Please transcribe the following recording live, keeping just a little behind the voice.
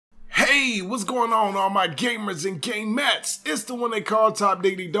Hey, what's going on, all my gamers and gamettes? It's the one they call Top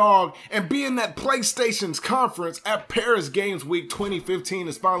Diggity Dog, and being that PlayStation's conference at Paris Games Week 2015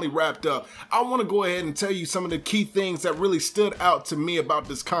 is finally wrapped up, I want to go ahead and tell you some of the key things that really stood out to me about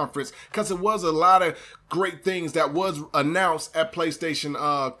this conference, because it was a lot of great things that was announced at PlayStation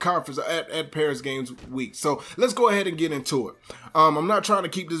conference at Paris Games Week. So let's go ahead and get into it. I'm not trying to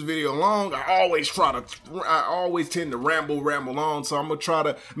keep this video long. I always tend to ramble on, so I'm gonna try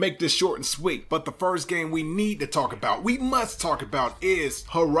to make this short and sweet. But the first game we need to talk about, we must talk about, is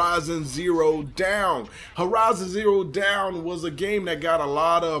Horizon Zero Dawn. Horizon Zero Dawn was a game that got a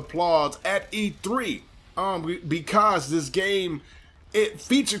lot of applause at E3 because this game, it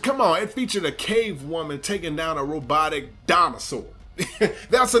featured a cave woman taking down a robotic dinosaur.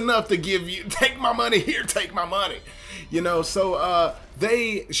 That's enough to give you, take my money here, take my money. You know, so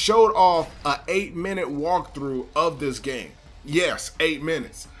they showed off a 8-minute walkthrough of this game. Yes, 8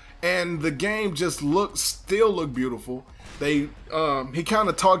 minutes. And the game just still looked beautiful. He kind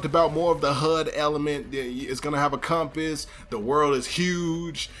of talked about more of the HUD element. It's gonna have a compass. The world is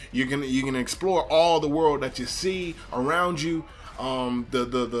huge. You can explore all the world that you see around you.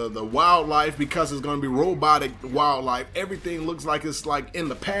 The wildlife, because it's going to be robotic wildlife, everything looks like it's like in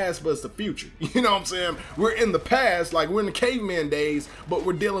the past, but it's the future. You know what I'm saying? We're in the past, like we're in the caveman days, but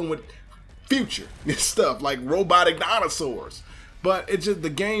we're dealing with future stuff like robotic dinosaurs. But the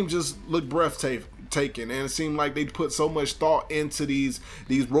game just looked breathtaking, and it seemed like they put so much thought into these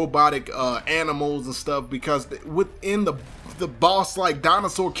robotic animals and stuff, because within the boss-like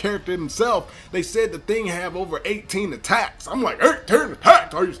dinosaur character himself, they said the thing have over 18 attacks. I'm like, 18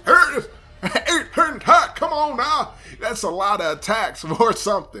 attacks? Are you serious? 18 attacks? Come on now. That's a lot of attacks for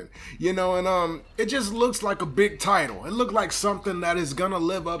something, you know. And it just looks like a big title. It looked like something that is gonna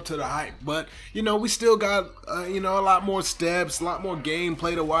live up to the hype. But you know, we still got you know, a lot more steps, a lot more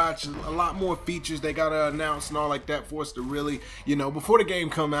gameplay to watch, a lot more features they gotta announce and all like that for us to really, you know, before the game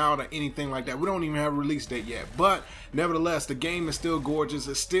come out or anything like that. We don't even have a release date yet, but nevertheless, the game is still gorgeous.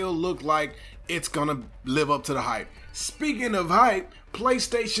 It still looked like it's gonna live up to the hype. Speaking of hype,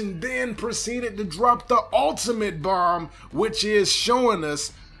 PlayStation then proceeded to drop the ultimate bomb, which is showing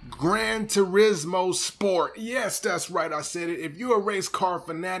us Gran Turismo Sport. Yes, that's right, I said it. If you're a race car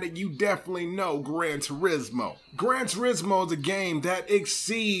fanatic, you definitely know Gran Turismo. Gran Turismo is a game that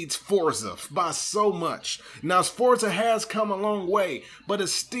exceeds Forza by so much. Now, Forza has come a long way, but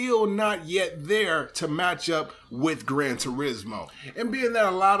it's still not yet there to match up with Gran Turismo. And being that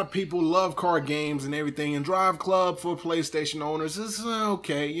a lot of people love car games and everything, and Drive Club for PlayStation owners is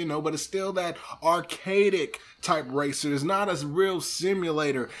okay, you know, but it's still that arcadic type racer. It's not a real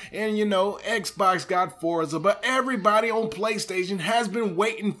simulator. And you know, Xbox got Forza, but everybody on PlayStation has been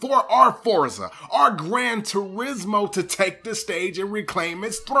waiting for our Forza, our Gran Turismo, to take the stage and reclaim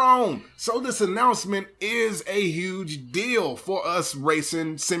its throne. So this announcement is a huge deal for us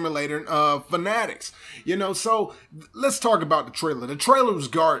racing simulator fanatics. You know, so let's talk about the trailer. The trailer was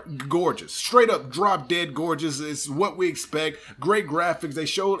gorgeous, straight up drop dead gorgeous. It's what we expect. Great graphics. They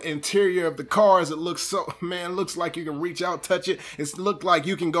showed interior of the cars. It looks so, man, looks like you can reach out, touch it. It looked like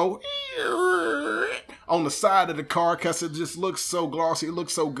you can go on the side of the car, because it just looks so glossy. It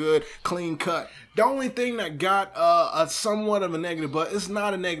looks so good, clean cut. The only thing that got a somewhat of a negative, but it's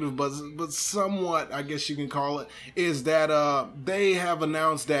not a negative buzz, but somewhat, I guess you can call it, is that they have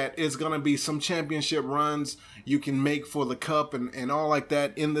announced that it's going to be some championship runs you can make for the cup and all like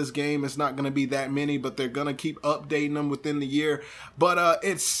that in this game. It's not going to be that many, but they're going to keep updating them within the year. But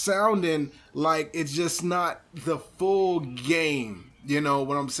it's sounding like it's just not the full game. You know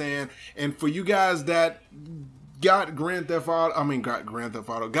what I'm saying? And for you guys that got Gran Turismo,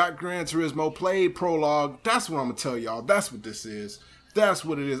 played Prologue, that's what I'm gonna tell y'all. That's what this is. That's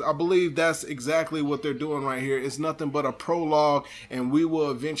what it is. I believe that's exactly what they're doing right here. It's nothing but a prologue, and we will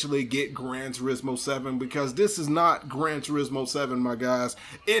eventually get Gran Turismo 7, because this is not Gran Turismo 7, my guys.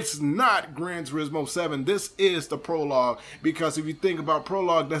 It's not Gran Turismo 7. This is the prologue, because if you think about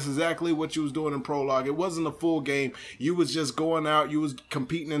prologue, that's exactly what you was doing in prologue. It wasn't a full game. You was just going out, you was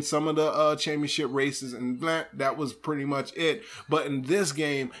competing in some of the championship races, and that was pretty much it. But in this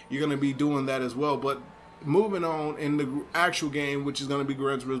game, you're going to be doing that as well. But moving on in the actual game, which is going to be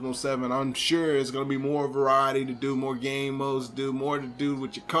Gran Turismo 7, I'm sure it's going to be more variety to do, more game modes to do, more to do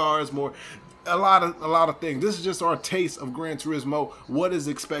with your cars, a lot of things. This is just our taste of Gran Turismo, what is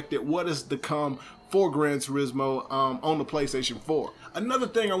expected, what is to come for Gran Turismo on the PlayStation 4. Another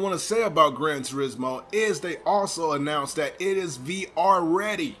thing I want to say about Gran Turismo is they also announced that it is VR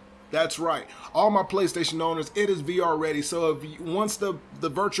ready. That's right. All my PlayStation owners, it is VR ready. So if once the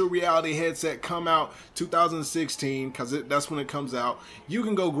virtual reality headset come out 2016, because that's when it comes out, you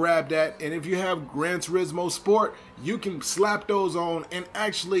can go grab that. And if you have Gran Turismo Sport, you can slap those on and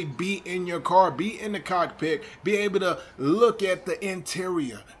actually be in your car, be in the cockpit, be able to look at the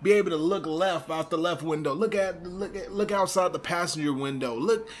interior, be able to look left out the left window, look outside the passenger window.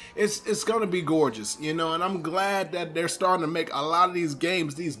 Look, it's gonna be gorgeous, you know. And I'm glad that they're starting to make a lot of these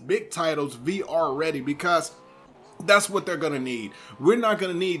games, these big titles, VR ready, because that's what they're gonna need. We're not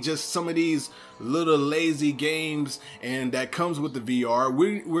gonna need just some of these little lazy games and that comes with the VR.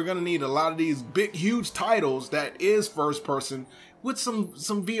 We're gonna need a lot of these big, huge titles that is first person with some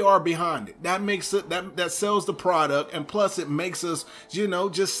VR behind it. That makes it, that sells the product, and plus it makes us, you know,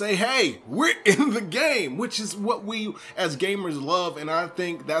 just say, hey, we're in the game, which is what we as gamers love, and I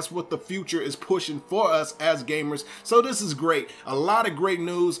think that's what the future is pushing for us as gamers. So this is great. A lot of great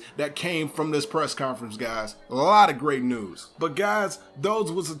news that came from this press conference, guys. A lot of great news. But guys,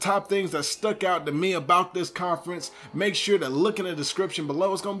 those was the top things that stuck out to me about this conference. Make sure to look in the description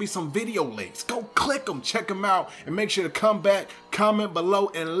below. It's gonna be some video links. Go click them, check them out, and make sure to come back, comment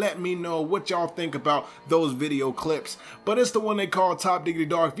below, and let me know what y'all think about those video clips. But it's the one they call Top Diggity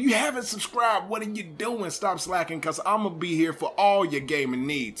Dog. If you haven't subscribed, what are you doing? Stop slacking, because I'm gonna be here for all your gaming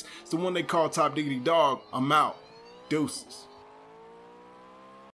needs. It's the one they call Top Diggity Dog. I'm out. Deuces.